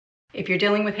If you're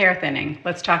dealing with hair thinning,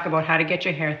 let's talk about how to get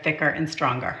your hair thicker and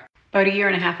stronger. About a year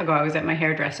and a half ago, I was at my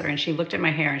hairdresser and she looked at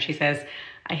my hair and she says,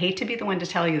 I hate to be the one to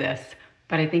tell you this,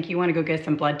 but I think you want to go get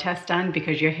some blood tests done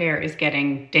because your hair is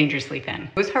getting dangerously thin.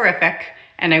 It was horrific,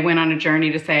 and I went on a journey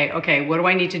to say, okay, what do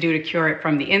I need to do to cure it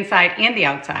from the inside and the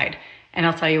outside? And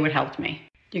I'll tell you what helped me.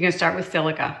 You're going to start with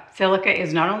silica. Silica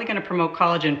is not only going to promote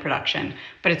collagen production,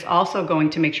 but it's also going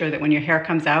to make sure that when your hair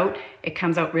comes out, it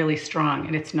comes out really strong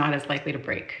and it's not as likely to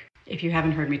break. If you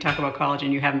haven't heard me talk about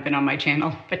collagen, you haven't been on my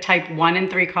channel, but type 1 and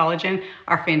 3 collagen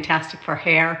are fantastic for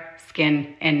hair,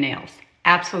 skin, and nails.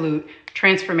 Absolute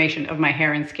transformation of my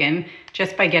hair and skin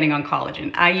just by getting on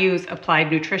collagen. I use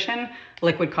Applied Nutrition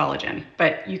liquid collagen,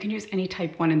 but you can use any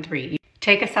type 1 and 3.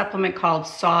 Take a supplement called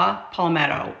Saw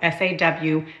Palmetto,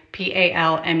 SAWPALMETTO.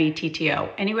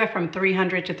 Anywhere from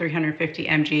 300 to 350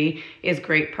 mg is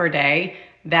great per day.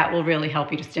 That will really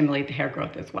help you to stimulate the hair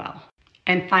growth as well.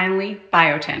 And finally,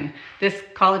 biotin. This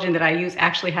collagen that I use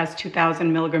actually has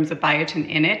 2,000 milligrams of biotin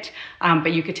in it,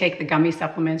 but you could take the gummy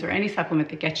supplements or any supplement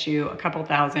that gets you a couple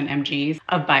thousand mgs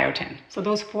of biotin. So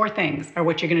those 4 things are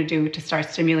what you're gonna do to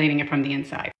start stimulating it from the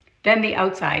inside. Then the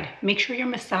outside, make sure you're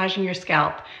massaging your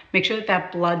scalp. Make sure that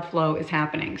that blood flow is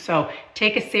happening. So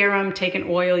take a serum, take an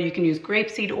oil. You can use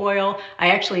grapeseed oil. I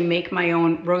actually make my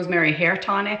own rosemary hair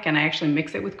tonic and I actually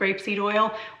mix it with grapeseed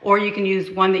oil. Or you can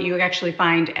use one that you actually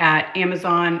find at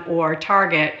Amazon or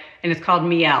Target, and it's called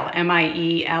Mielle,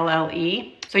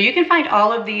 M-I-E-L-L-E. So you can find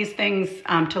all of these things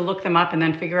to look them up and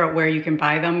then figure out where you can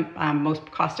buy them most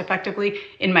cost effectively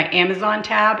in my Amazon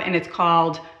tab, and it's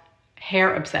called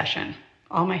Hair Obsession.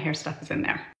 All my hair stuff is in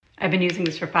there. I've been using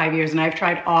this for 5 years and I've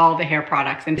tried all the hair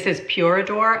products. And this is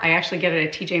Purador. I actually get it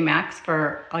at TJ Maxx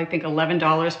for, I think,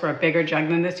 $11 for a bigger jug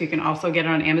than this. You can also get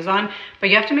it on Amazon.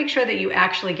 But you have to make sure that you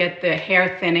actually get the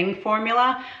hair thinning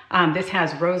formula. This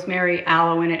has rosemary,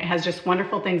 aloe in it. It has just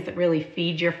wonderful things that really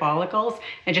feed your follicles.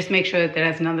 And just make sure that it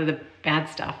has none of the bad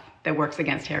stuff that works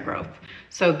against hair growth.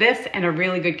 So this and a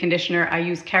really good conditioner, I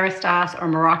use Kerastase or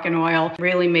Moroccan oil.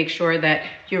 Really make sure that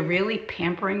you're really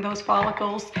pampering those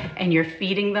follicles and you're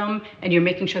feeding them and you're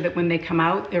making sure that when they come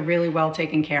out, they're really well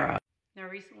taken care of. Now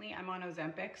recently I'm on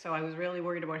Ozempic, so I was really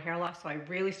worried about hair loss, so I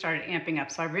really started amping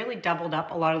up. So I really doubled up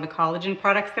a lot of the collagen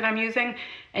products that I'm using,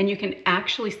 and you can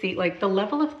actually see like the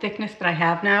level of thickness that I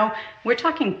have now. We're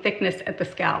talking thickness at the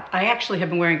scalp. I actually have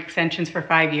been wearing extensions for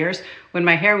 5 years. When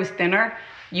my hair was thinner,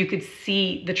 you could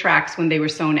see the tracks when they were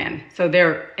sewn in. So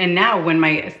and now when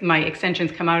my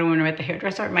extensions come out and when I'm at the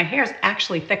hairdresser, my hair is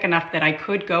actually thick enough that I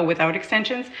could go without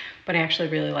extensions, but I actually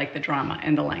really like the drama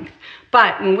and the length.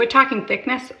 But when we're talking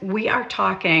thickness, we are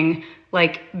talking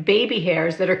like baby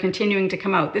hairs that are continuing to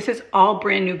come out. This is all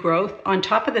brand new growth on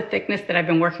top of the thickness that I've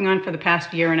been working on for the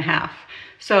past year and a half.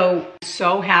 So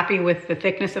happy with the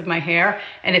thickness of my hair,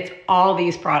 and it's all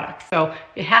these products. So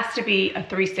it has to be a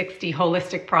 360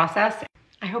 holistic process.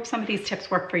 I hope some of these tips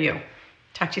work for you.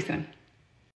 Talk to you soon.